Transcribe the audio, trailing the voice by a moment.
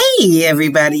Hey,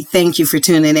 everybody. Thank you for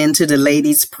tuning in to the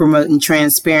Ladies Promoting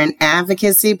Transparent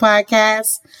Advocacy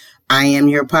podcast. I am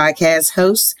your podcast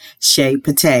host, Shay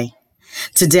Pate.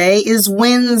 Today is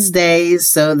Wednesday,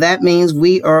 so that means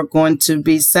we are going to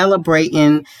be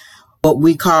celebrating what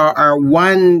we call our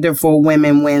Wonderful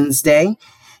Women Wednesday.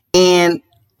 And,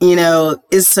 you know,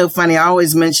 it's so funny. I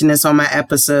always mention this on my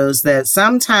episodes that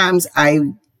sometimes I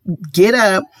get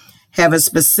up, have a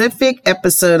specific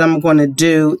episode I'm going to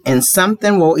do, and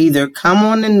something will either come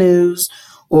on the news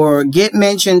or get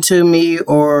mentioned to me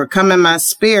or come in my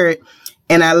spirit,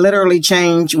 and I literally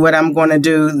change what I'm going to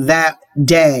do that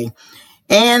day.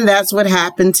 And that's what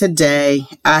happened today.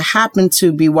 I happened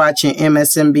to be watching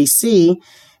MSNBC,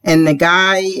 and the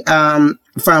guy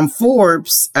from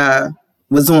Forbes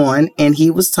was on, and he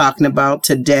was talking about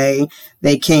today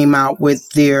they came out with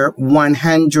their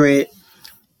 100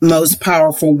 most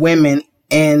powerful women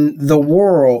in the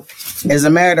world. As a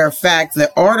matter of fact,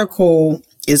 the article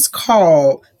is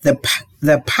called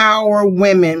the Power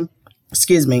Women,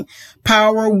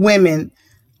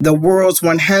 the world's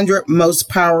 100 most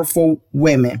powerful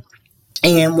women.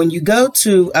 And when you go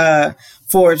to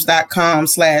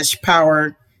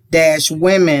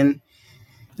Forbes.com/power-women,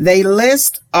 they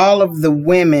list all of the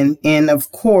women. And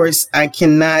of course, I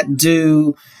cannot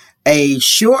do a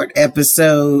short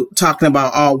episode talking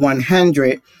about all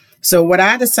 100. So what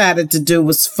I decided to do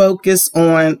was focus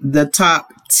on the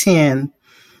top 10.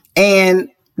 And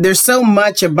there's so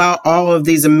much about all of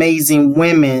these amazing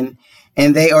women,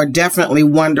 and they are definitely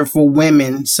wonderful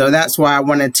women. So that's why I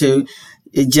wanted to,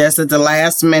 just at the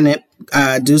last minute,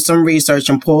 do some research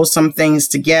and pull some things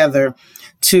together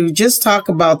to just talk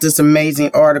about this amazing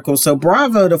article. So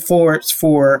bravo to Forbes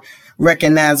for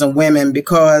recognizing women,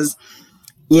 because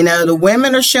you know, the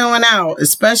women are showing out,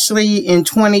 especially in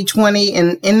 2020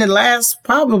 and in the last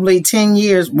probably 10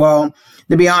 years. Well,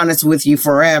 to be honest with you,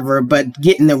 forever, but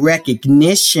getting the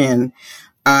recognition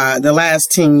the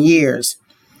last 10 years.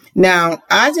 Now,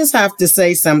 I just have to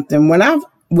say something. When I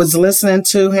was listening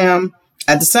to him,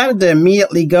 I decided to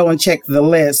immediately go and check the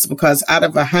list, because out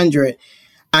of 100,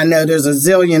 I know there's a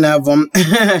zillion of them.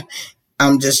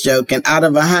 I'm just joking. Out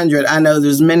of 100, I know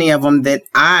there's many of them that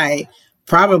I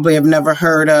probably have never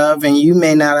heard of, and you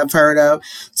may not have heard of.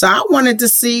 So I wanted to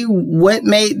see what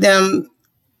made them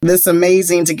this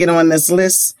amazing to get on this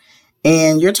list.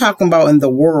 And you're talking about in the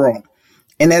world.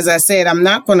 And as I said, I'm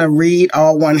not going to read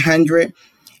all 100,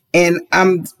 and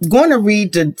I'm going to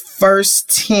read the first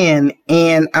 10,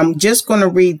 and I'm just going to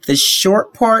read the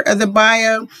short part of the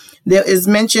bio that is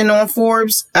mentioned on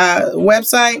Forbes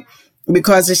website,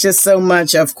 because it's just so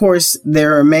much. Of course,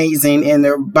 they're amazing, and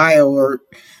their bio are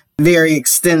very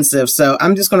extensive. So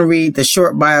I'm just going to read the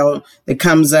short bio that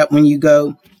comes up when you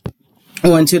go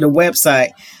onto the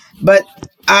website. But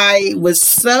I was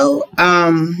so,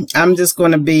 I'm just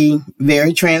going to be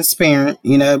very transparent.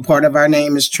 You know, part of our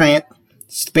name is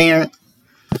transparent.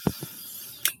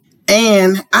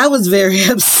 And I was very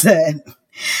upset.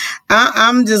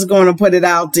 I'm just going to put it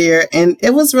out there. And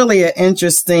it was really an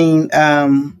interesting,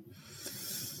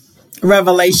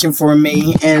 revelation for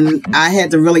me, and I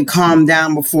had to really calm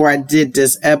down before I did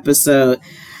this episode.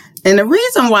 And the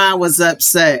reason why I was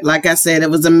upset, like I said,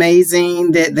 it was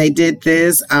amazing that they did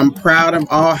this. I'm proud of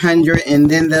all 100,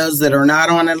 and then those that are not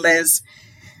on the list.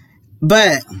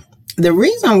 But the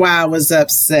reason why I was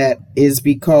upset is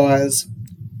because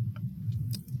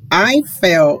I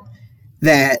felt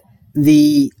that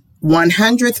the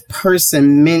 100th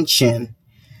person mentioned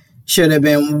should have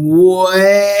been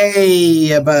way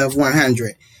above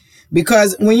 100.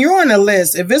 Because when you're on a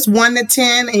list, if it's 1 to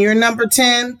 10 and you're number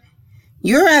 10,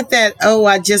 you're at that, oh,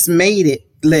 I just made it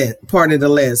part of the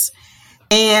list.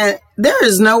 And there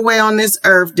is no way on this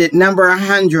earth that number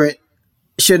 100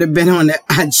 should have been on the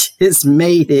I just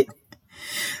made it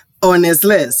on this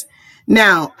list.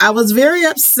 Now, I was very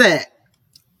upset.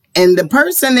 And the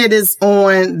person that is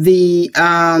on the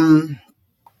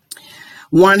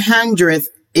 100th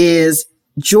is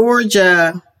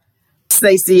Georgia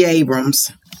Stacey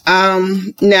Abrams.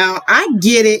 Now I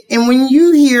get it. And when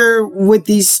you hear what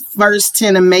these first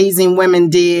 10 amazing women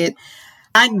did,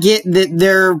 I get that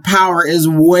their power is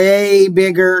way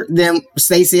bigger than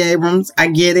Stacey Abrams. I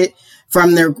get it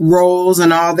from their roles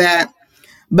and all that.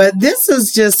 But this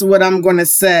is just what I'm going to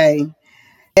say.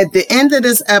 At the end of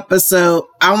this episode,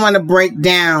 I want to break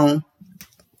down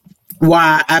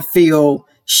why I feel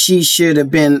she should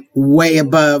have been way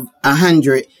above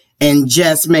 100 and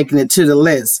just making it to the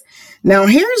list. Now,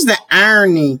 here's the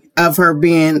irony of her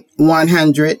being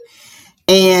 100.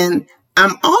 And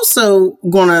I'm also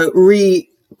going to read,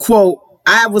 quote,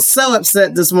 I was so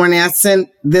upset this morning. I sent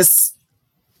this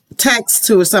text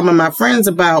to some of my friends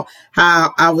about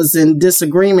how I was in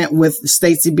disagreement with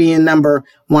Stacey being number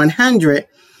 100.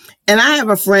 And I have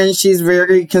a friend, she's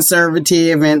very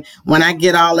conservative. And when I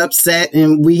get all upset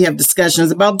and we have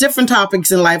discussions about different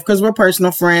topics in life, because we're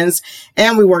personal friends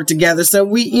and we work together. So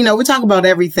we talk about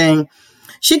everything.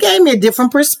 She gave me a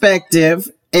different perspective.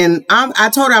 And I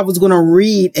told her I was going to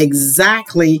read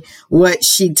exactly what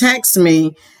she texted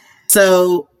me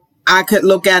so I could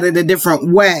look at it a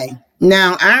different way.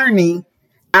 Now, irony,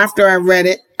 after I read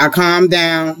it, I calmed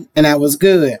down and I was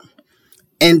good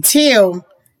until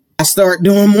I start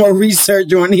doing more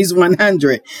research on these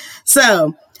 100.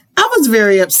 So I was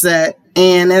very upset.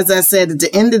 And as I said, at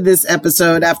the end of this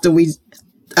episode, after we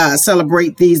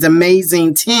celebrate these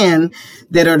amazing 10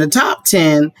 that are the top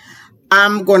 10,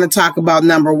 I'm going to talk about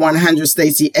number 100,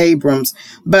 Stacey Abrams.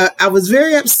 But I was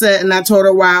very upset, and I told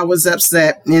her why I was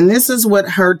upset. And this is what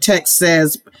her text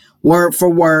says, word for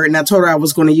word. And I told her I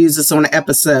was going to use this on the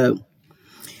episode.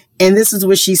 And this is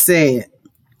what she said.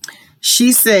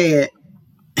 She said,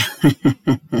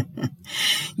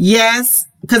 yes,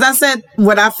 because I said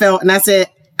what I felt, and I said,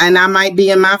 and I might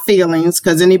be in my feelings,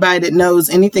 because anybody that knows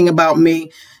anything about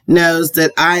me knows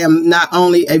that I am not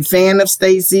only a fan of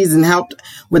Stacey's and helped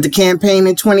with the campaign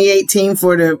in 2018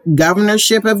 for the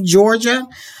governorship of Georgia,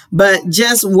 but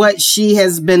just what she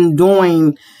has been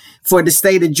doing for the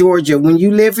state of Georgia. When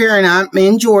you live here and I'm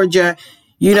in Georgia,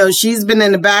 she's been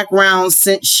in the background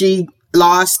since she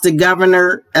lost the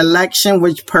governor election,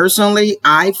 which personally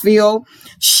I feel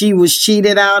she was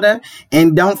cheated out of.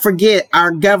 And don't forget,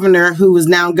 our governor, who is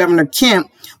now Governor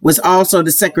Kemp, was also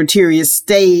the Secretary of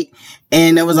State.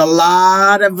 And there was a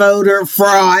lot of voter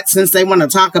fraud, since they want to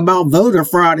talk about voter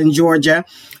fraud in Georgia.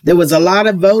 There was a lot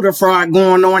of voter fraud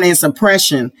going on and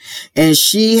suppression. And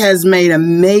she has made a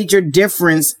major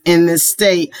difference in this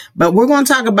state. But we're going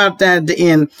to talk about that at the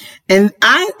end. And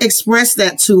I expressed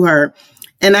that to her.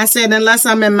 And I said, unless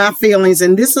I'm in my feelings.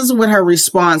 And this is what her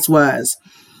response was.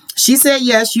 She said,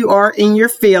 yes, you are in your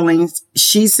feelings.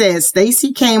 She said,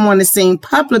 Stacey came on the scene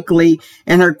publicly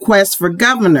in her quest for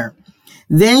governor.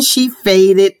 Then she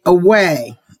faded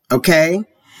away. Okay.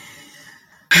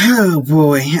 Oh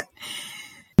boy.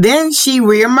 Then she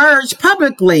reemerged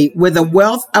publicly with a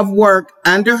wealth of work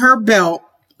under her belt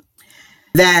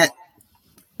that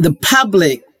the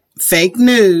public, fake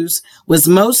news, was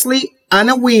mostly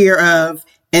unaware of.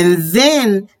 And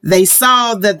then they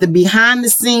saw that the behind the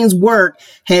scenes work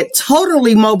had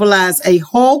totally mobilized a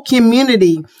whole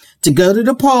community to go to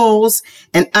the polls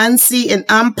and unseat an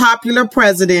unpopular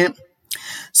president.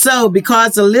 So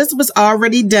because the list was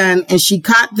already done and she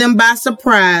caught them by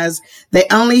surprise, they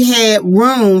only had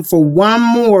room for one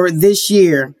more this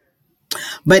year.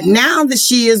 But now that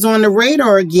she is on the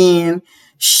radar again,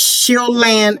 she'll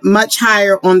land much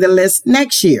higher on the list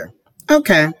next year.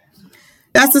 Okay.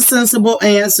 That's a sensible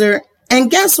answer.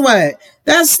 And guess what?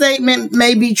 That statement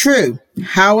may be true.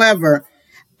 However,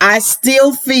 I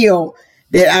still feel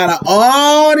that out of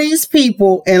all these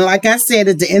people, and like I said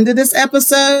at the end of this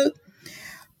episode,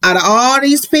 out of all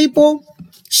these people,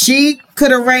 she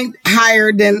could have ranked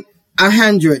higher than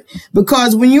 100.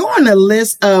 Because when you're on the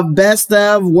list of best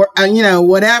of,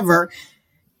 whatever,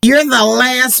 you're the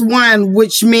last one,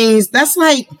 which means that's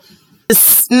like the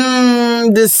C-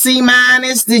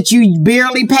 that you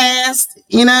barely passed,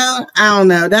 I don't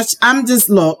know.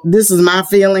 This is my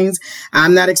feelings.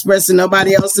 I'm not expressing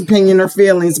nobody else's opinion or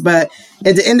feelings, but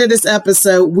at the end of this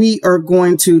episode, we are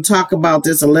going to talk about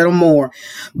this a little more.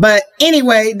 But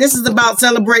anyway, this is about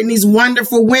celebrating these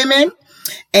wonderful women.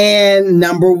 And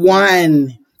number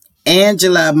 1,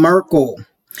 Angela Merkel.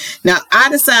 Now, I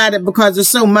decided, because there's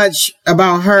so much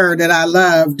about her that I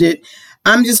loved it,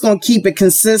 I'm just going to keep it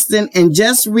consistent and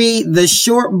just read the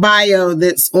short bio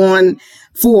that's on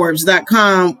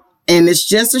Forbes.com. And it's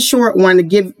just a short one to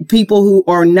give people who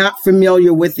are not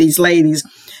familiar with these ladies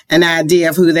an idea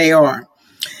of who they are.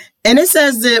 And it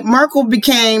says that Merkel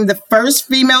became the first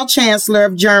female chancellor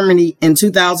of Germany in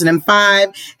 2005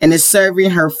 and is serving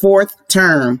her 4th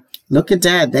term. Look at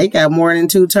that. They got more than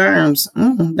 2 terms.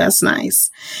 That's nice.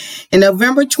 In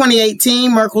November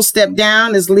 2018, Merkel stepped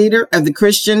down as leader of the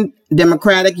Christian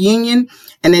Democratic Union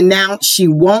and announced she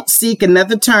won't seek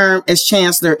another term as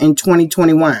chancellor in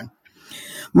 2021.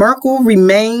 Merkel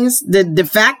remains the de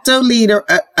facto leader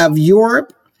of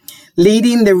Europe,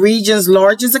 leading the region's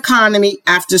largest economy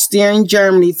after steering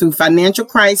Germany through financial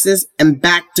crisis and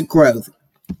back to growth.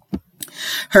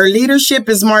 Her leadership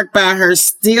is marked by her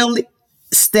steely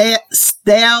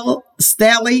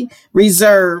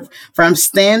reserve from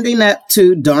standing up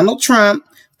to Donald Trump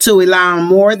to allowing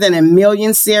more than 1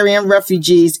 million Syrian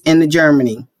refugees into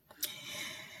Germany.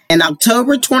 An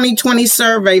October 2020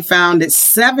 survey found that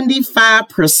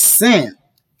 75%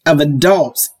 of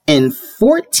adults in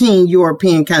 14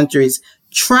 European countries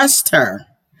trust her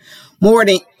more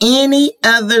than any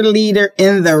other leader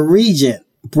in the region.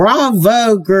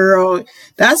 Bravo, girl.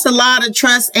 That's a lot of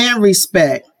trust and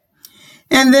respect.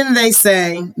 And then they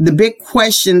say the big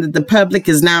question that the public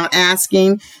is now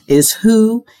asking is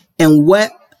who and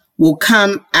what will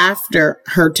come after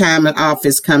her time in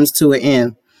office comes to an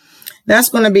end. That's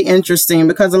going to be interesting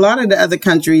because a lot of the other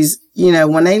countries, you know,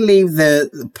 when they leave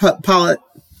the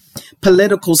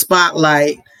political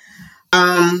spotlight,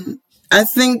 I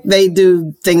think they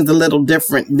do things a little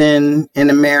different than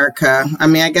in America. I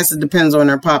mean, I guess it depends on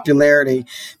her popularity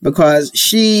because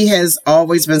she has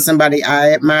always been somebody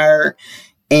I admire.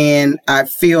 And I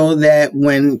feel that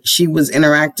when she was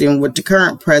interacting with the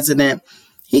current president,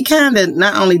 he kind of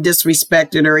not only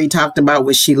disrespected her, he talked about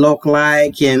what she looked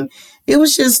like. And it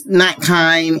was just not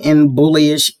kind and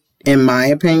bullyish, in my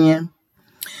opinion.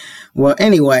 Well,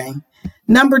 anyway,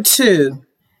 number 2,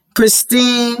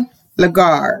 Christine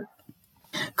Lagarde.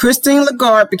 Christine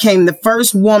Lagarde became the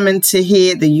first woman to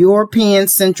head the European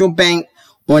Central Bank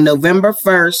on November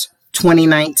 1st,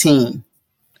 2019.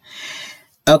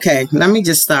 Okay, let me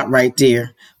just stop right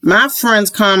there. My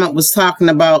friend's comment was talking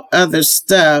about other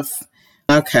stuff.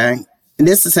 Okay,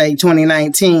 this is a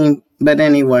 2019, but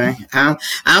anyway,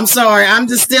 I'm sorry. I'm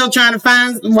just still trying to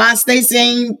find why Stacey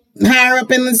ain't higher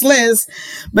up in this list.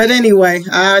 But anyway,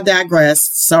 I digress.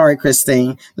 Sorry,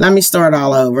 Christine. Let me start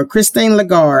all over. Christine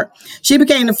Lagarde. She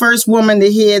became the first woman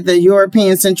to head the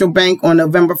European Central Bank on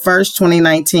November 1st,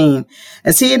 2019.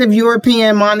 As head of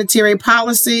European monetary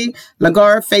policy,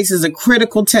 Lagarde faces a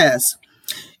critical test,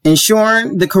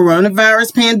 ensuring the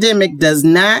coronavirus pandemic does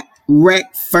not wreak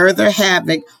further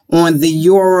havoc on the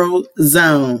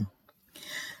Eurozone.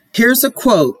 Here's a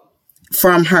quote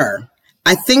from her.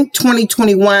 I think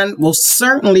 2021 will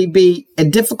certainly be a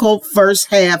difficult first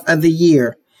half of the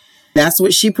year. That's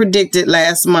what she predicted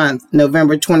last month,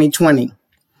 November 2020.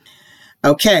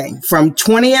 Okay, from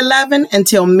 2011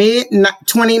 until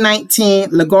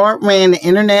mid-2019, Lagarde ran the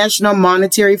International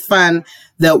Monetary Fund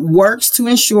that works to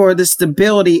ensure the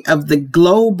stability of the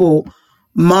global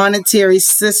monetary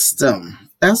system.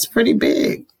 That's pretty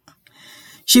big.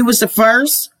 She was the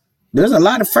first. There's a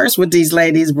lot of firsts with these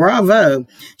ladies. Bravo.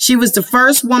 She was the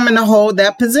first woman to hold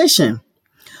that position.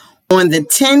 On the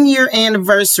 10-year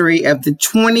anniversary of the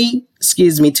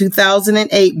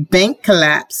 2008 bank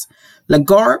collapse,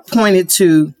 Lagarde pointed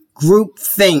to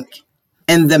groupthink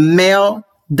in the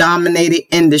male-dominated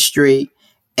industry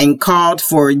and called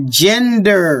for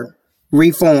gender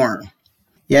reform.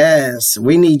 Yes,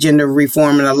 we need gender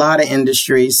reform in a lot of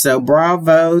industries. So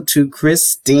bravo to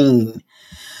Christine.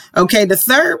 Okay, the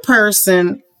third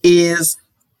person is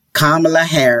Kamala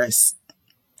Harris.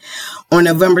 On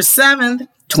November 7th,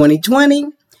 2020,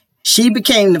 she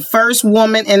became the first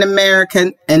woman in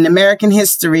American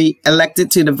history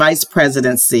elected to the vice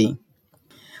presidency.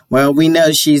 Well, we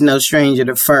know she's no stranger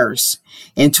to first.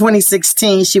 In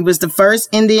 2016, she was the first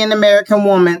Indian American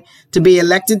woman to be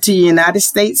elected to the United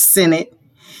States Senate.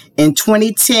 In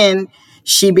 2010,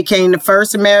 she became the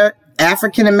first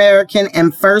African American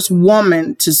and first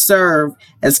woman to serve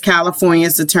as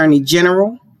California's Attorney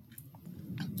General.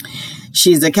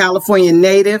 She's a California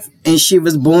native and she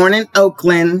was born in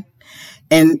Oakland.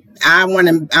 And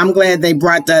I'm glad they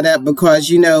brought that up because,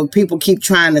 you know, people keep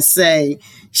trying to say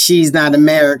she's not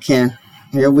American.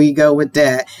 Here we go with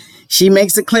that. She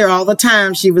makes it clear all the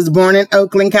time she was born in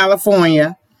Oakland,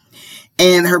 California.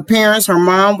 And her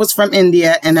mom was from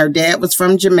India and her dad was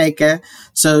from Jamaica.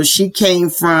 So she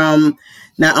came from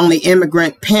not only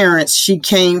immigrant parents, she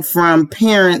came from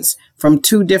parents from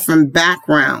 2 different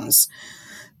backgrounds.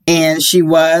 And she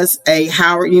was a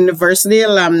Howard University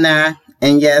alumni.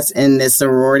 And yes, in the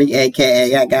sorority,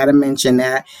 AKA, I got to mention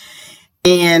that.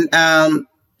 And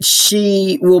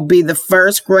she will be the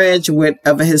first graduate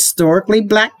of a historically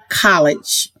Black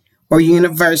college or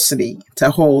university to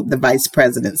hold the vice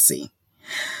presidency.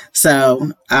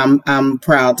 So I'm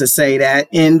proud to say that.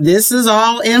 And this is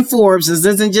all in Forbes. This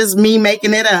isn't just me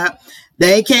making it up. The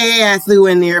AKA I threw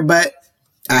in there, but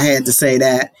I had to say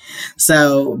that.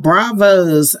 So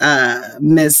bravos,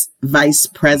 Miss Vice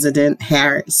President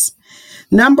Harris.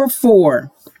 Number 4,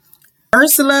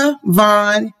 Ursula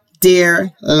von der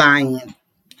Leyen.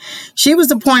 She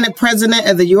was appointed president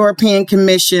of the European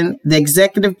Commission, the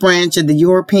executive branch of the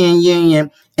European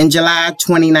Union, in July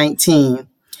 2019.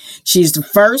 She's the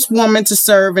first woman to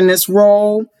serve in this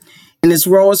role, and this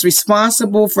role is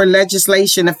responsible for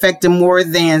legislation affecting more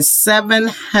than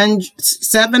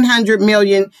 700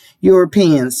 million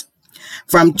Europeans.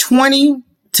 From 20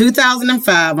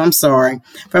 2005, I'm sorry.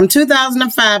 From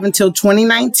 2005 until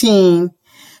 2019,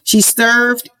 she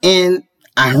served in,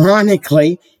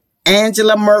 ironically,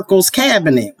 Angela Merkel's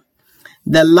cabinet,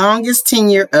 the longest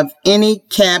tenure of any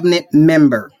cabinet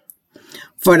member.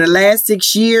 For the last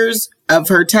 6 years of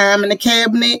her time in the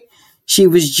cabinet, she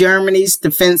was Germany's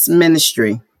defense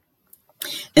ministry.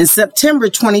 In September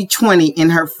 2020,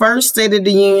 in her first State of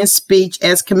the Union speech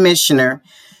as commissioner,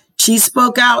 she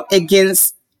spoke out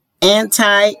against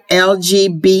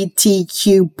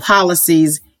anti-LGBTQ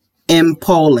policies in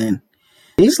Poland.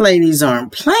 These ladies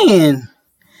aren't playing.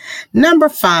 Number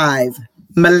 5,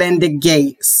 Melinda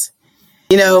Gates.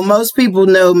 You know, most people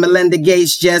know Melinda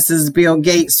Gates just as Bill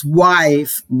Gates'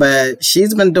 wife, but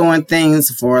she's been doing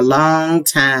things for a long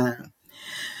time.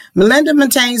 Melinda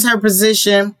maintains her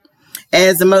position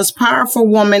as the most powerful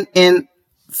woman in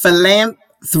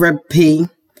philanthropy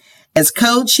as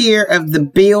co-chair of the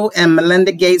Bill and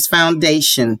Melinda Gates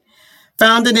Foundation.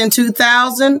 Founded in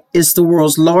 2000, it's the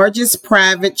world's largest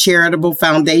private charitable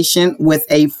foundation with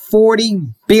a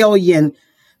 $40 billion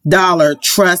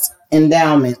trust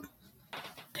endowment.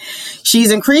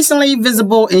 She's increasingly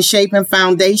visible in shaping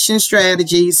foundation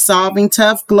strategies, solving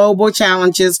tough global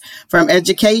challenges from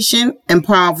education and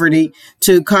poverty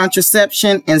to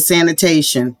contraception and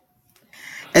sanitation.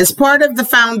 As part of the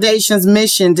foundation's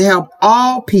mission to help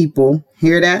all people,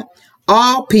 hear that?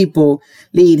 All people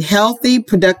lead healthy,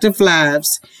 productive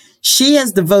lives, she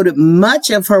has devoted much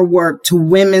of her work to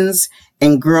women's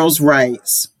and girls'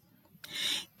 rights.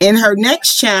 In her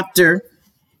next chapter,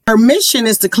 her mission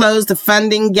is to close the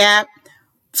funding gap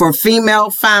for female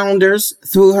founders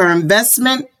through her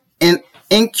investment in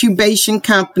incubation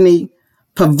company,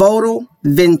 Pivotal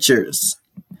Ventures.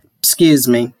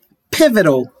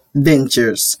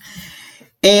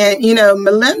 And, you know,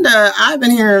 Melinda, I've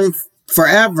been hearing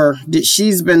forever that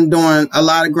she's been doing a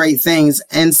lot of great things.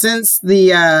 And since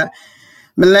the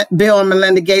Bill and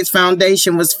Melinda Gates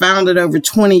Foundation was founded over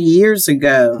 20 years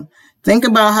ago, think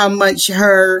about how much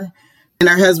her and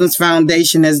her husband's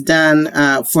foundation has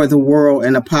done for the world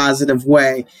in a positive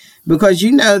way. Because,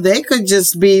 you know, they could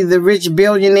just be the rich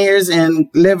billionaires and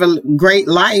live a great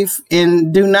life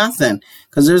and do nothing.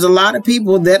 Because there's a lot of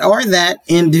people that are that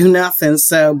and do nothing.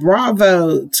 So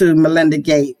bravo to Melinda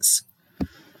Gates.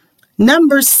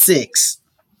 Number 6,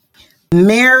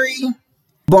 Mary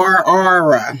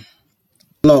Barara.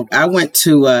 Look, I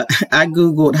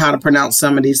Googled how to pronounce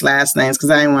some of these last names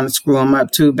because I didn't want to screw them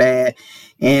up too bad.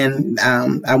 And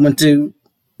I went to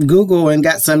Google and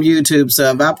got some YouTube. So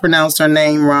if I pronounced her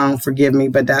name wrong, forgive me,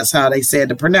 but that's how they said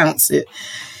to pronounce it.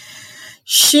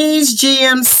 She's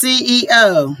GM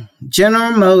CEO,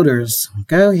 General Motors.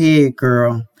 Go ahead,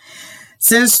 girl.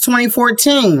 Since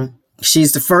 2014,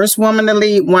 she's the first woman to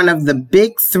lead one of the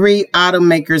big 3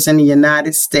 automakers in the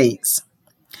United States.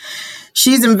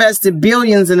 She's invested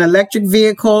billions in electric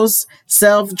vehicles,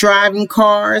 self-driving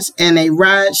cars, and a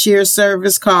ride-share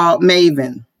service called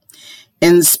Maven.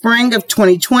 In the spring of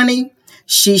 2020,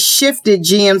 she shifted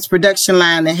GM's production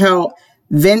line to help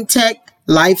Ventec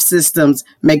Life Systems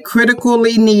make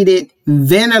critically needed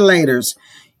ventilators.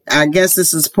 I guess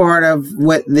this is part of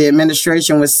what the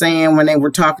administration was saying when they were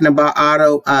talking about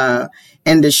auto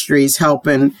industries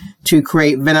helping to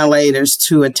create ventilators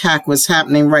to attack what's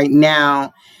happening right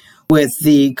now with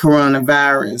the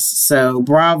coronavirus. So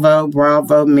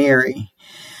bravo, Mary.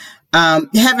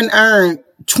 Having earned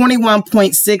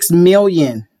 $21.6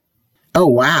 million. Oh,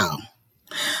 wow.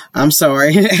 I'm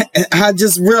sorry. I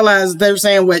just realized they were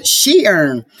saying what she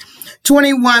earned.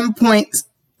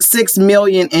 $21.6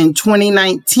 million in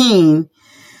 2019.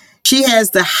 She has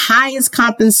the highest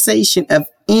compensation of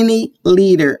any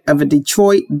leader of a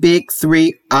Detroit Big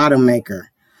 3 automaker.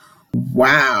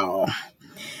 Wow.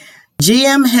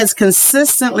 GM has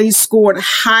consistently scored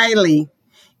highly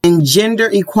in gender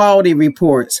equality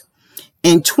reports.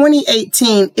 In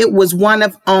 2018, it was one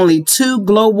of only 2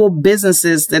 global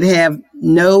businesses that have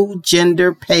no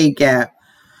gender pay gap.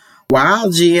 Wow,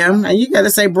 GM. And you got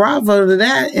to say bravo to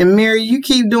that. And Mary, you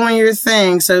keep doing your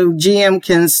thing so GM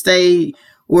can stay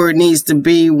where it needs to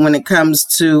be when it comes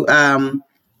to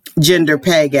gender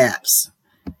pay gaps.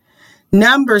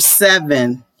 Number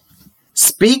 7,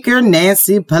 Speaker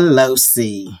Nancy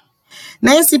Pelosi.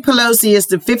 Nancy Pelosi is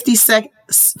the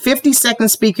 52nd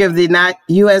Speaker of the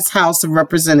U.S. House of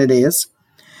Representatives.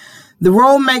 The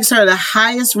role makes her the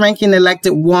highest ranking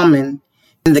elected woman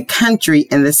in the country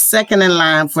and the second in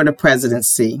line for the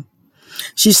presidency.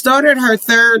 She started her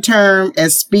 3rd term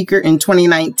as Speaker in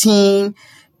 2019,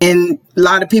 and a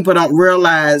lot of people don't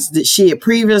realize that she had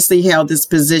previously held this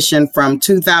position from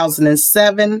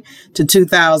 2007 to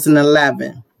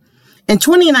 2011. In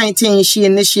 2019, she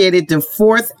initiated the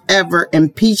fourth ever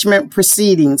impeachment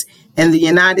proceedings in the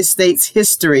United States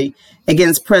history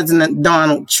against President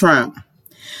Donald Trump.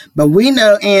 But we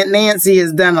know Aunt Nancy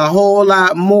has done a whole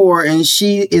lot more, and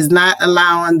she is not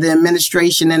allowing the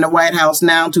administration in the White House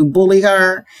now to bully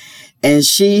her. And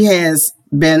she has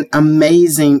been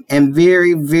amazing and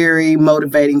very, very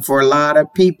motivating for a lot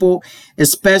of people,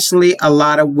 especially a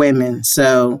lot of women.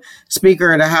 So,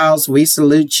 Speaker of the House, we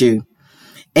salute you.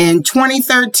 In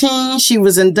 2013, she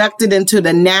was inducted into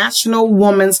the National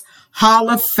Women's Hall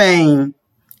of Fame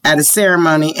at a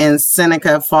ceremony in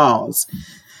Seneca Falls.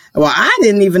 Well, I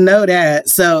didn't even know that.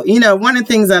 So, one of the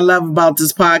things I love about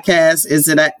this podcast is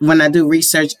that when I do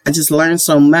research, I just learn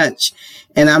so much.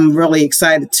 And I'm really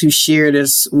excited to share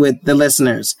this with the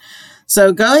listeners.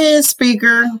 So go ahead,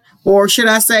 Speaker, or should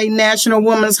I say National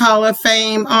Women's Hall of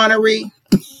Fame honoree?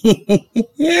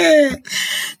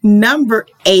 Number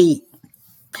 8.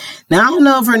 Now, I don't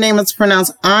know if her name is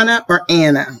pronounced Anna or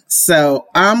Anna. So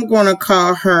I'm going to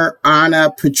call her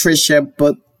Anna Patricia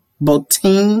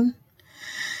Botín.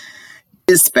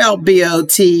 It's spelled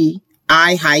B-O-T-I-N.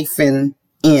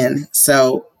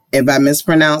 So if I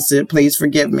mispronounce it, please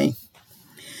forgive me.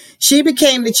 She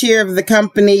became the chair of the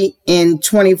company in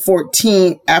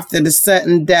 2014 after the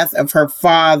sudden death of her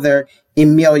father,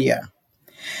 Emilia.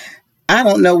 I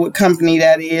don't know what company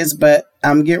that is, but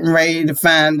I'm getting ready to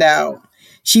find out.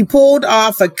 She pulled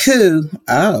off a coup.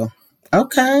 Oh,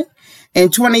 okay. In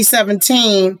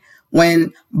 2017,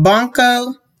 when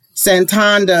Banco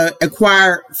Santander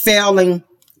acquired failing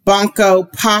Banco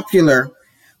Popular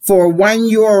for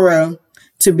 €1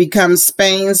 to become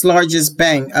Spain's largest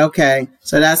bank. Okay,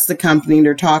 so that's the company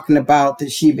they're talking about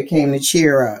that she became the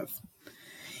chair of.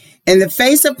 In the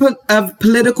face of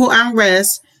political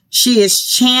unrest, she is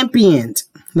championed.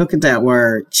 Look at that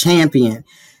word, champion.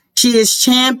 She is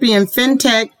championed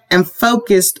fintech and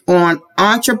focused on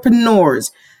entrepreneurs,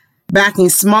 backing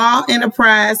small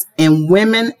enterprise and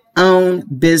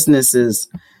women-owned businesses.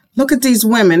 Look at these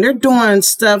women. They're doing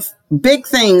stuff, big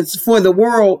things for the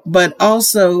world, but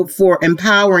also for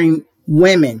empowering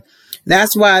women.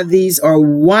 That's why these are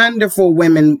wonderful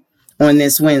women on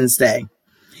this Wednesday.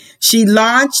 She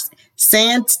launched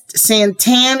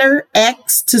Santander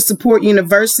X to support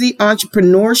university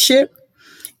entrepreneurship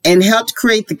and helped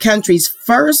create the country's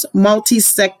first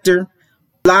multi-sector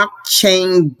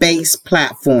blockchain-based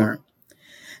platform.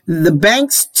 The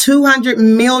bank's $200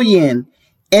 million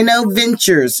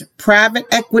InnoVentures private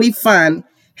equity fund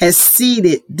has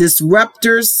seeded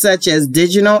disruptors such as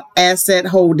Digital Asset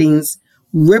Holdings,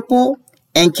 Ripple,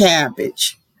 and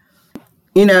Cabbage.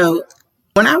 When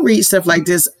I read stuff like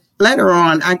this, later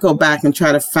on, I go back and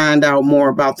try to find out more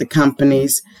about the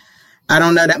companies. I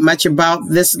don't know that much about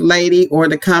this lady or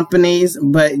the companies,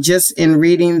 but just in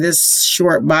reading this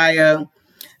short bio,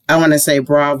 I want to say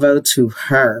bravo to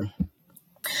her.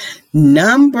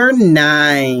 Number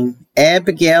 9,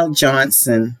 Abigail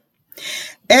Johnson.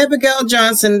 Abigail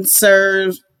Johnson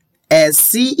served as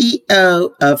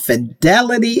CEO of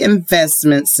Fidelity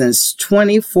Investments since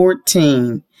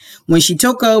 2014, when she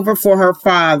took over for her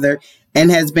father,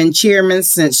 and has been chairman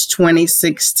since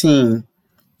 2016.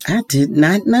 I did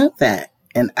not know that.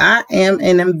 And I am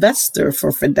an investor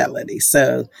for Fidelity,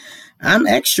 so I'm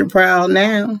extra proud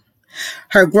now.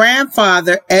 Her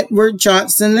grandfather, Edward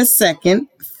Johnson II,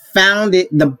 founded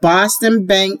the Boston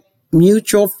Bank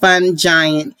mutual fund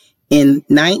giant in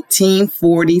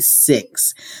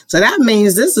 1946. So that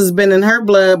means this has been in her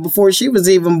blood before she was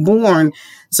even born.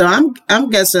 So I'm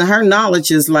guessing her knowledge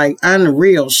is like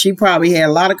unreal. She probably had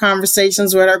a lot of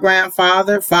conversations with her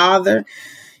grandfather, father,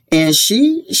 and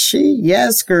she,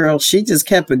 yes, girl, she just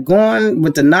kept it going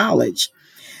with the knowledge.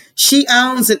 She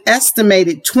owns an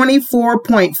estimated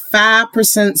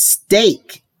 24.5%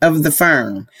 stake of the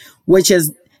firm, which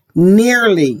is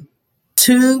nearly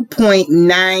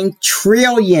 2.9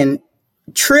 trillion,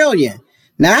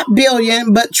 not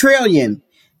billion, but trillion,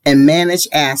 in managed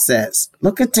assets.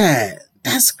 Look at that.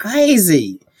 That's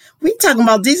crazy. We talking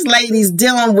about these ladies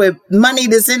dealing with money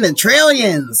that's in the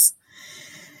trillions.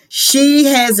 She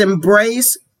has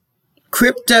embraced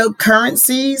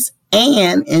cryptocurrencies,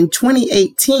 and in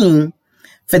 2018,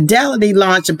 Fidelity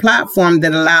launched a platform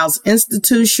that allows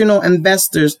institutional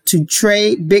investors to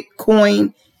trade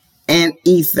Bitcoin and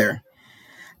Ether.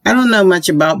 I don't know much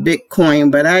about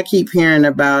Bitcoin, but I keep hearing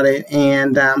about it,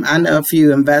 and I know a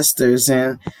few investors,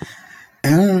 and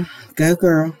go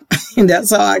girl.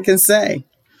 That's all I can say.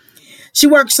 She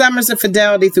worked summers at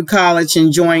Fidelity through college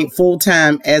and joined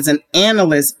full-time as an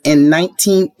analyst in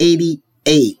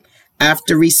 1988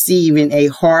 after receiving a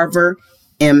Harvard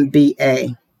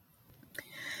MBA.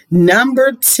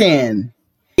 Number 10,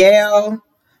 Gail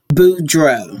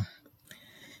Boudreaux.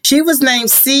 She was named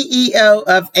CEO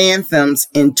of Anthems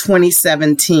in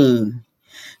 2017.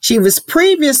 She was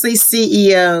previously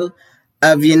CEO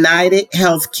of United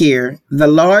Healthcare, the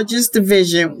largest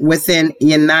division within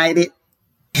United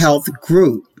Health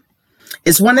Group.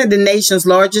 It's one of the nation's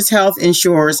largest health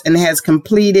insurers and has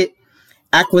completed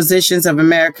acquisitions of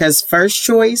America's First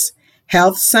Choice,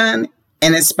 HealthSun,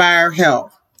 and Aspire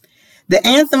Health. The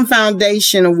Anthem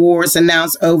Foundation Awards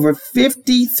announced over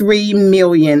 $53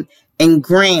 million in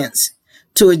grants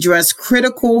to address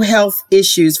critical health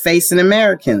issues facing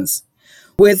Americans.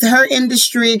 With her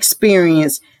industry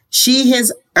experience, she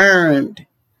has earned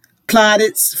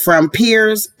plaudits from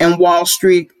peers and Wall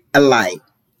Street alike.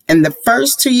 In the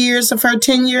first 2 years of her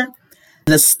tenure,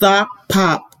 the stock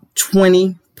popped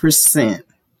 20%.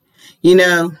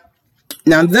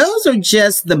 Now those are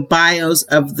just the bios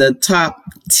of the top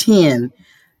 10,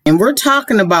 and we're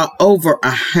talking about over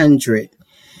 100,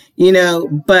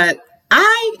 but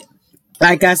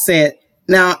like I said,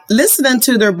 now listening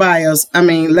to their bios,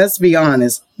 let's be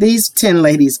honest, these 10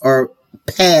 ladies are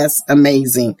past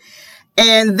amazing,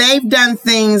 and they've done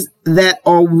things that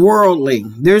are worldly.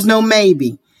 There's no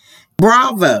maybe.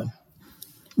 Bravo.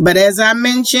 But as I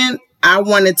mentioned, I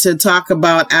wanted to talk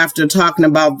about, after talking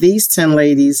about these 10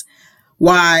 ladies,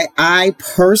 why I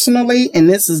personally, and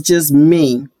this is just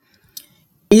me,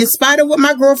 in spite of what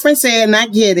my girlfriend said, and I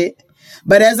get it,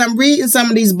 but as I'm reading some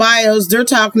of these bios, they're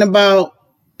talking about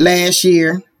last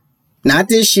year, not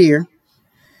this year,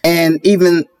 and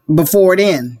even before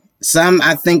then. Some,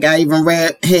 I think I even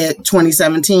had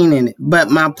 2017 in it.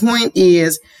 But my point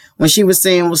is, when she was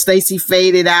saying, well, Stacey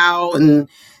faded out and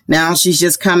now she's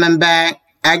just coming back,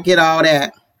 I get all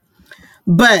that.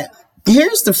 But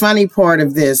here's the funny part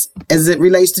of this as it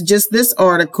relates to just this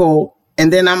article,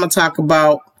 and then I'm going to talk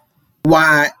about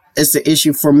why it's an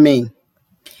issue for me.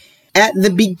 At the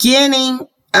beginning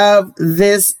of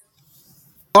this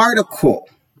article,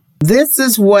 this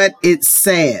is what it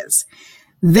says.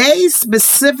 They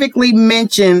specifically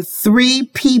mention 3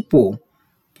 people,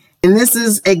 and this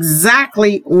is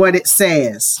exactly what it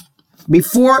says.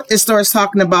 Before it starts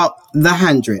talking about the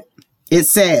 100, it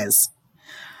says,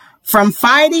 from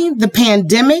fighting the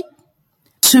pandemic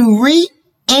to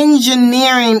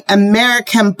re-engineering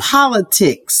American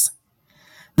politics,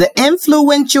 the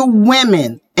influential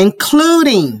women,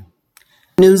 including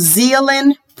New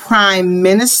Zealand Prime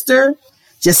Minister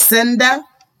Jacinda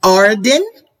Ardern,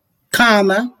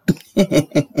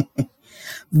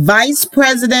 Vice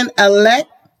President-elect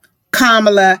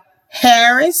Kamala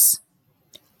Harris,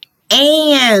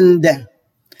 and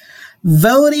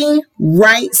voting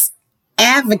rights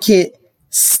advocate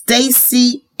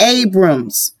Stacey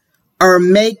Abrams are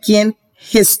making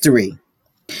history.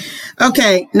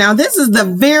 Okay, now this is the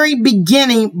very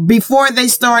beginning before they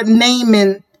start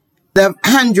naming the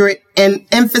 100 and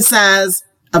emphasize,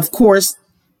 of course,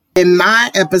 in my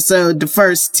episode, the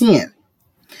first 10.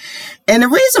 And the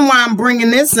reason why I'm bringing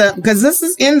this up, because this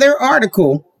is in their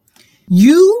article,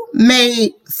 you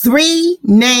made 3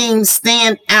 names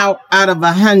stand out of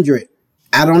 100.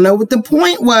 I don't know what the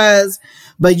point was,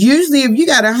 but usually if you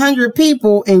got 100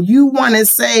 people and you want to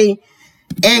say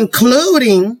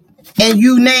including, and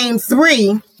you name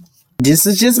 3, this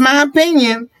is just my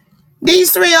opinion,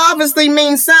 these 3 obviously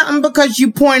mean something because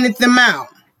you pointed them out.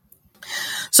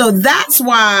 So that's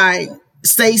why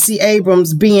Stacey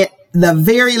Abrams being the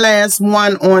very last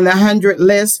one on the 100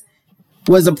 list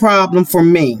was a problem for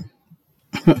me.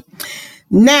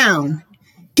 Now,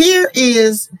 here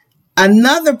is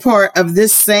another part of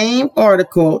this same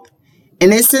article,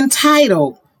 and it's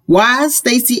entitled, Why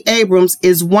Stacey Abrams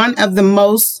is one of the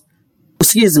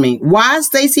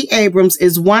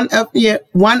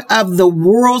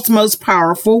world's most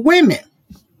powerful women.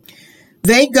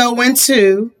 They go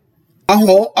into a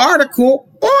whole article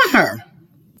on her.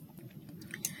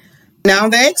 Now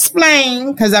they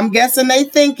explain, because I'm guessing they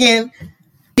thinking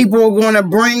people are going to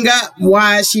bring up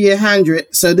why is she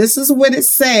 100. So this is what it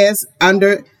says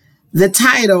under the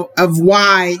title of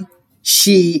why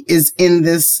she is in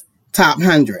this top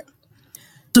 100.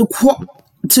 To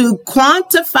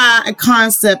quantify a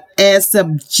concept as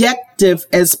subjective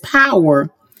as power,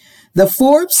 the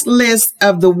Forbes list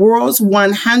of the world's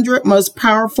 100 most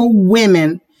powerful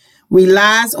women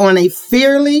relies on a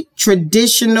fairly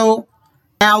traditional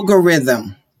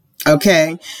algorithm.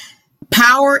 Okay.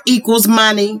 Power equals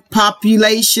money,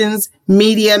 populations,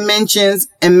 media mentions,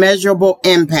 and measurable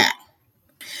impact.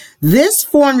 This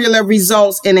formula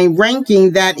results in a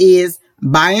ranking that is,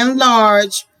 by and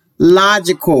large,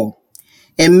 logical.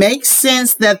 It makes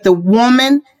sense that the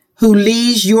woman who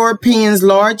leads Europe's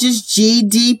largest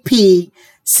GDP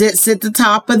sits at the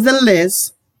top of the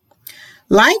list.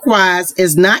 Likewise,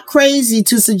 it's not crazy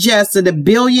to suggest that a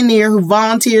billionaire who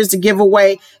volunteers to give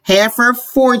away half her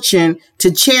fortune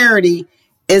to charity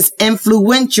is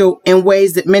influential in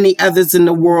ways that many others in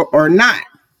the world are not.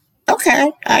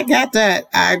 Okay, I got that.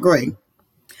 I agree.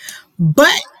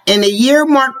 But in a year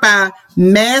marked by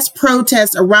mass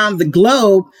protests around the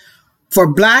globe for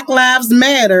Black Lives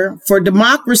Matter, for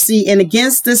democracy, and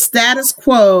against the status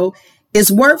quo,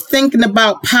 it's worth thinking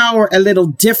about power a little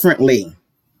differently.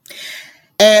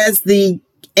 As the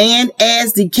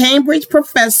Cambridge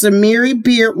professor Mary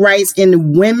Beard writes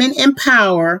in Women in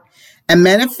Power, a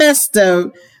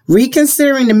manifesto,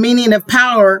 reconsidering the meaning of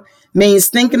power means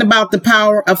thinking about the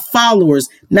power of followers,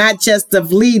 not just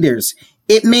of leaders.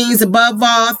 It means, above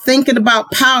all, thinking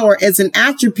about power as an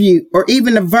attribute or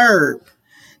even a verb,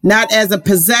 not as a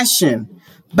possession.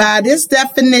 By this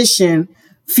definition,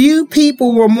 few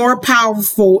people were more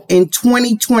powerful in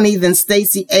 2020 than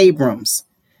Stacey Abrams.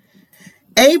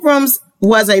 Abrams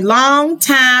was a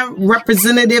long-time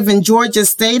representative in Georgia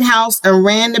State House and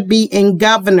ran to be in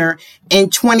governor in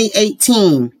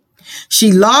 2018.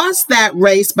 She lost that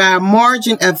race by a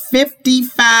margin of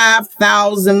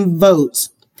 55,000 votes.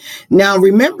 Now,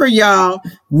 remember, y'all,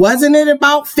 wasn't it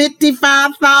about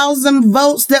 55,000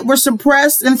 votes that were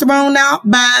suppressed and thrown out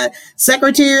by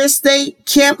Secretary of State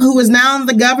Kemp, who is now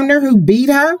the governor, who beat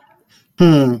her?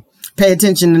 Pay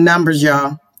attention to numbers,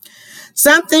 y'all.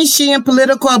 Something she and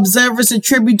political observers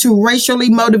attribute to racially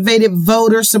motivated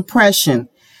voter suppression.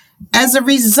 As a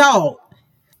result,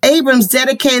 Abrams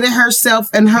dedicated herself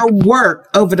and her work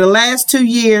over the last 2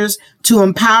 years to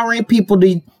empowering people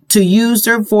to use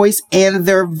their voice and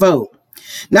their vote.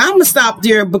 Now, I'm going to stop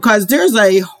there because there's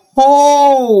a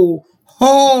whole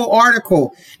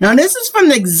article. Now, this is from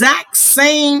the exact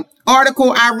same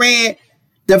article I read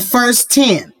the first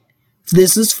 10.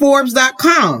 This is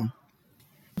Forbes.com.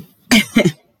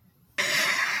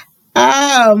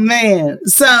 Oh, man.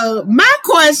 So my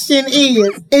question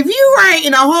is, if you write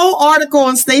in a whole article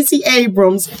on Stacey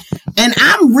Abrams and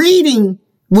I'm reading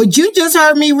what you just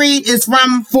heard me read is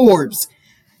from Forbes,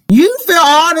 you feel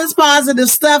all this positive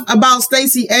stuff about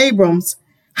Stacey Abrams.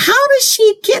 How does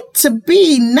she get to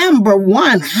be number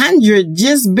 100,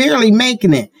 just barely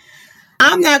making it?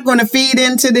 I'm not going to feed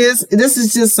into this. This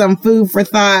is just some food for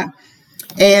thought.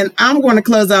 And I'm going to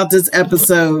close out this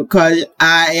episode because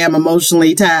I am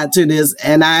emotionally tied to this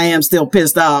and I am still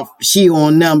pissed off. She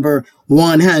on number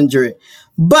 100.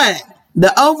 But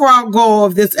the overall goal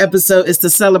of this episode is to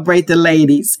celebrate the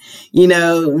ladies. You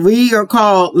know, we are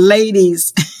called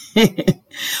ladies.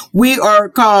 We are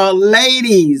called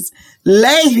ladies.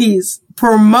 Ladies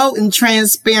promoting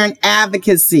transparent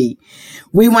advocacy.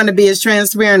 We want to be as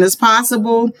transparent as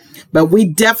possible, but we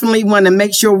definitely want to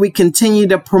make sure we continue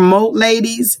to promote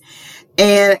ladies.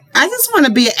 And I just want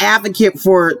to be an advocate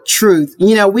for truth.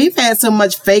 You know, we've had so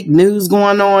much fake news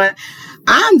going on.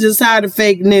 I'm just tired of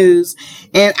fake news.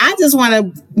 And I just want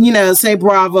to, you know, say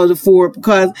bravo to Ford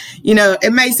because, you know,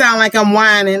 it may sound like I'm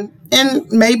whining, and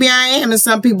maybe I am in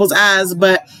some people's eyes,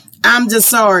 but I'm just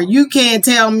sorry. You can't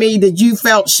tell me that you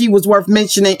felt she was worth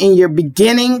mentioning in your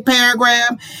beginning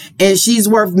paragraph and she's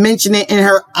worth mentioning in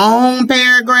her own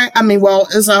paragraph. I mean, well,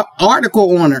 it's an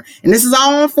article on her and this is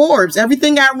all on Forbes.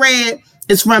 Everything I read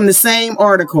is from the same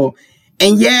article.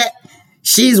 And yet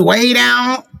she's way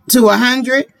down to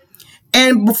 100.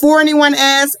 And before anyone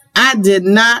asks, I did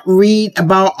not read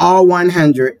about all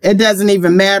 100. It doesn't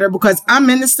even matter because I'm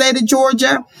in the state of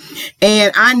Georgia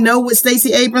and I know what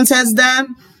Stacey Abrams has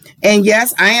done. And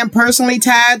yes, I am personally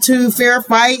tied to Fair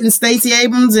Fight and Stacey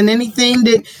Abrams and anything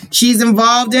that she's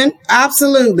involved in.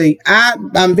 Absolutely.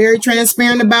 I'm very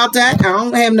transparent about that. I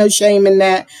don't have no shame in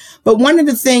that. But one of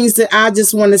the things that I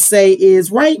just want to say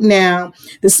is right now,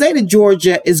 the state of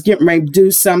Georgia is getting ready to do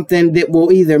something that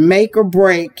will either make or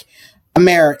break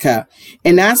America.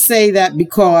 And I say that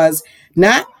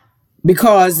not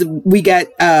because we got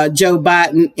Joe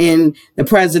Biden in the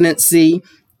presidency,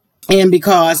 and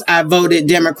because I voted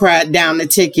Democrat down the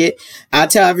ticket. I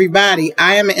tell everybody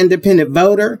I am an independent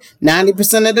voter.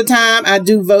 90% of the time I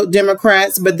do vote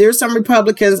Democrats, but there's some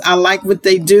Republicans. I like what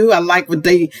they do. I like what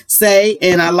they say,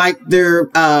 and I like their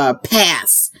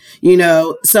pass, you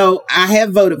know. So I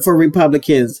have voted for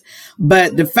Republicans.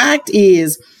 But the fact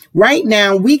is, right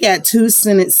now we got 2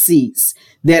 Senate seats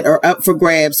that are up for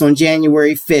grabs on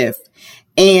January 5th.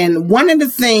 And one of the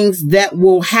things that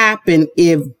will happen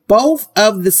if both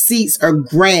of the seats are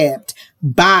grabbed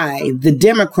by the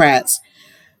Democrats,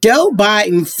 Joe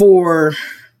Biden for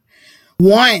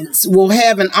once will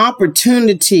have an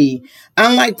opportunity,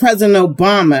 unlike President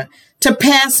Obama, to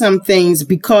pass some things,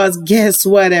 because guess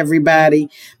what, everybody?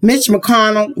 Mitch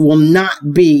McConnell will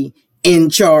not be in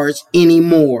charge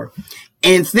anymore.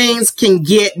 And things can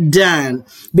get done,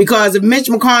 because if Mitch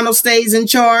McConnell stays in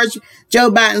charge,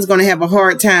 Joe Biden's going to have a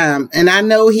hard time. And I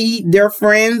know they're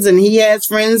friends, and he has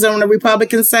friends on the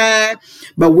Republican side,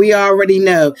 but we already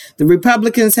know the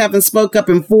Republicans haven't spoke up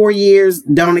in 4 years.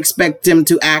 Don't expect them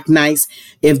to act nice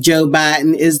if Joe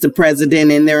Biden is the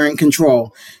president and they're in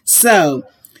control. So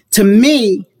to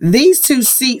me, these 2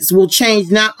 seats will change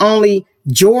not only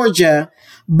Georgia,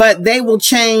 but they will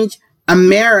change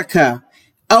America.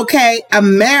 Okay,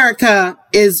 America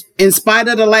is, in spite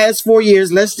of the last 4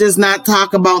 years, let's just not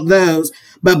talk about those,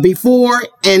 but before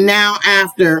and now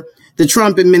after the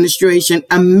Trump administration,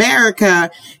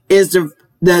 America is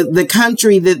the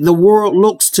country that the world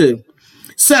looks to.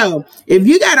 So if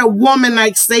you got a woman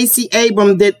like Stacey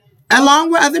Abrams that,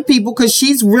 along with other people, because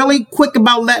she's really quick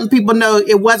about letting people know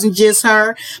it wasn't just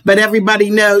her, but everybody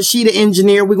knows she the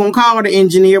engineer. We're going to call her the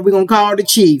engineer. We're going to call her the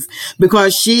chief,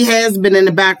 because she has been in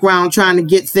the background trying to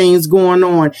get things going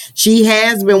on. She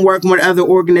has been working with other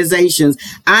organizations.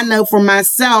 I know for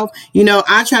myself,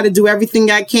 I try to do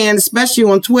everything I can, especially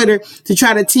on Twitter, to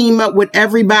try to team up with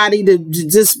everybody to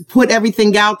just put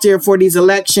everything out there for these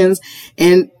elections.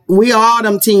 And we all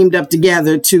them teamed up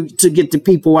together to get the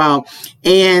people out.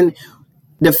 And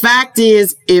the fact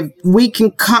is, if we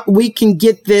can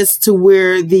get this to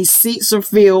where these seats are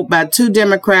filled by 2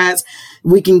 Democrats,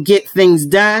 we can get things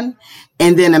done.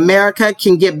 And then America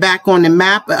can get back on the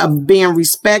map of being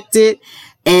respected.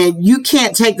 And you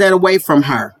can't take that away from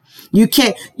her. You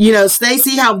can't,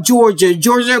 Stacey helped Georgia.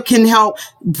 Georgia can help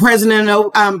President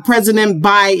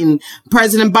Biden.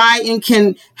 President Biden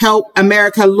can help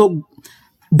America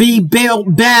be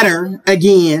built better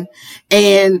again,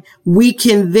 and we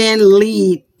can then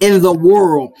lead in the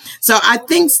world. So I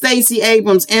think Stacey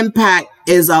Abrams' impact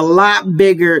is a lot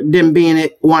bigger than being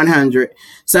at 100.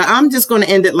 So I'm just going to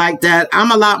end it like that. I'm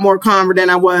a lot more calmer than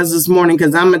I was this morning,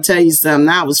 because I'm going to tell you something.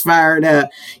 I was fired up,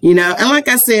 and like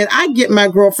I said, I get my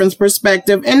girlfriend's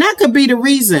perspective, and that could be the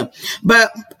reason.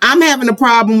 But I'm having a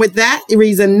problem with that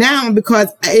reason now, because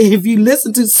if you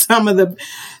listen to some of the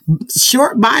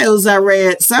short bios I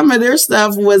read, some of their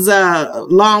stuff was a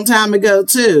long time ago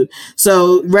too.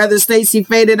 So whether Stacey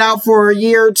faded out for a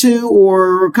year or 2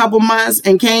 or a couple months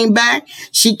and came back,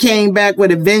 she came back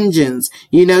with a vengeance.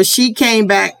 She came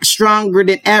back stronger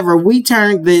than ever. We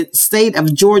turned the state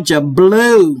of Georgia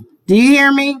blue. Do you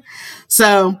hear me?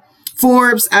 So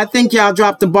Forbes, I think y'all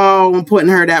dropped the ball on putting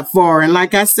her that far. And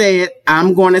like I said,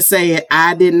 I'm going to say it.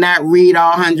 I did not read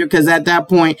all 100, because at that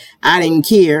point, I didn't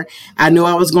care. I knew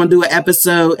I was going to do an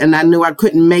episode, and I knew I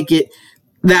couldn't make it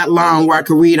that long where I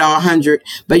could read all 100.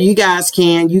 But you guys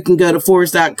can. You can go to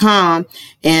Forbes.com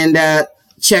and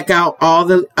check out all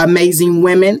the amazing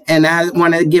women. And I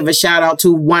want to give a shout out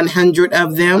to 100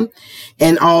 of them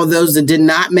and all those that did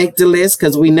not make the list,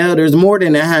 because we know there's more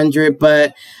than 100,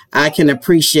 but I can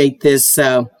appreciate this.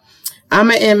 So I'm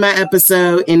going to end my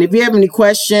episode. And if you have any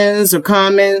questions or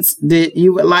comments that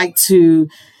you would like to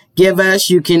give us,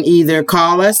 you can either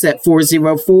call us at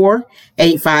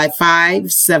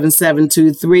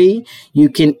 404-855-7723. You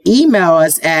can email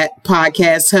us at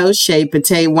podcast host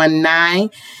ShayPata19.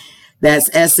 That's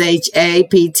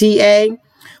SHAPTA19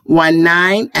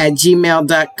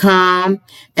 @gmail.com.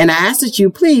 And I ask that you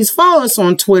please follow us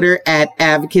on Twitter at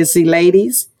Advocacy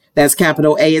Ladies. That's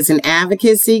capital A as in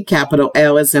advocacy, capital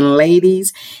L as in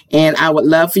ladies. And I would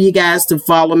love for you guys to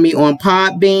follow me on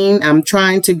Podbean. I'm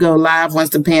trying to go live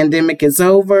once the pandemic is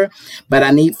over, but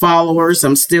I need followers.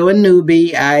 I'm still a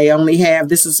newbie.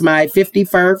 This is my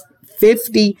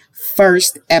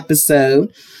 51st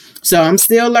episode. So I'm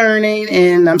still learning,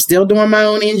 and I'm still doing my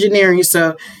own engineering.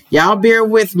 So y'all bear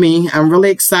with me. I'm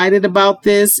really excited about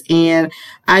this. And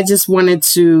I just wanted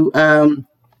to,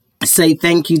 say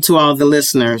thank you to all the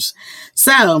listeners.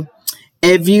 So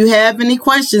if you have any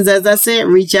questions, as I said,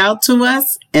 reach out to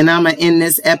us. And I'm going to end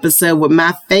this episode with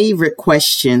my favorite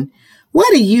question. What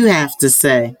do you have to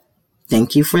say?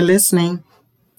 Thank you for listening.